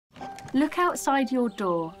Look outside your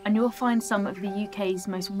door and you'll find some of the UK's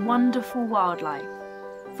most wonderful wildlife,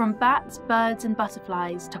 from bats, birds and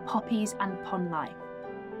butterflies to poppies and pond life.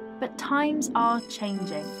 But times are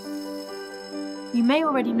changing. You may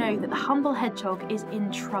already know that the humble hedgehog is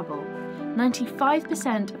in trouble.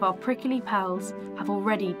 95% of our prickly pals have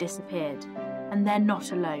already disappeared, and they're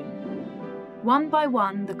not alone. One by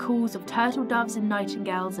one, the calls of turtle doves and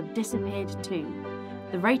nightingales have disappeared too.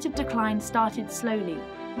 The rate of decline started slowly,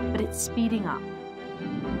 but it's speeding up.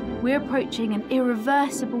 We're approaching an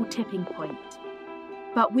irreversible tipping point.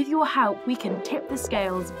 But with your help, we can tip the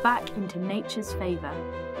scales back into nature's favour.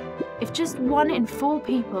 If just 1 in 4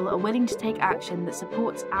 people are willing to take action that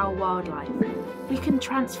supports our wildlife, we can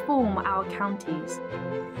transform our counties.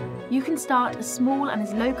 You can start as small and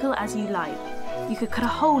as local as you like. You could cut a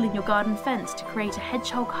hole in your garden fence to create a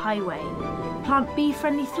hedgehog highway, plant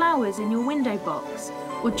bee-friendly flowers in your window box,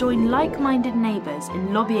 or join like-minded neighbours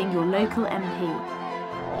in lobbying your local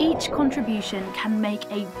MP. Each contribution can make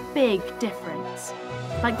a big difference,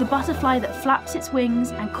 like the butterfly that flaps its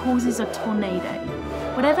wings and causes a tornado.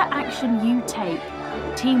 Whatever action you take,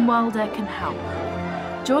 Team Wilder can help.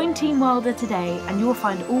 Join Team Wilder today and you'll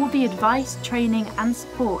find all the advice, training and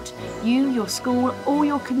support you, your school or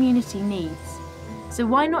your community needs. So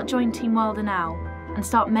why not join Team Wilder now and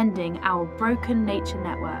start mending our broken nature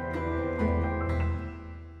network?